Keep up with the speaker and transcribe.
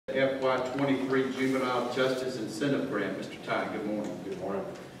FY23 Juvenile Justice Incentive Grant. Mr. Ty, good morning. Good morning.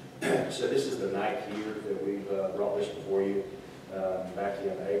 So this is the 9th year that we've brought this before you. Back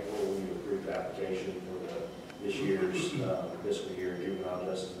in April, we approved the application for this year's fiscal year Juvenile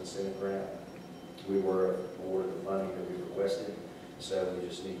Justice Incentive Grant. We were awarded the funding that we requested, so we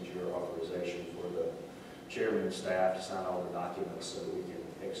just need your authorization for the chairman and staff to sign all the documents so that we can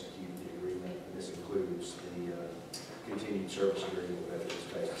execute the agreement. And this includes the continued service agreement with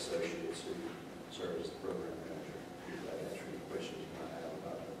evidence-based associates who serve as the program manager. If that answers any questions you might have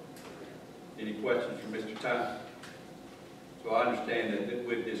about it. Any questions from Mr. Ty? So I understand that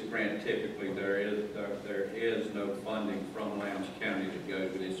with this grant, typically there is no funding from Lowndes County to go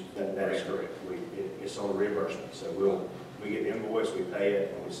to this. That is correct. It's on reimbursement. So we get the invoice, we pay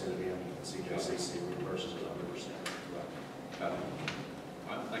it, and we send it in, and CJCC reimburses it 100%. Right.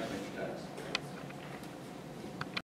 All right. Thank you, Mr. Ty.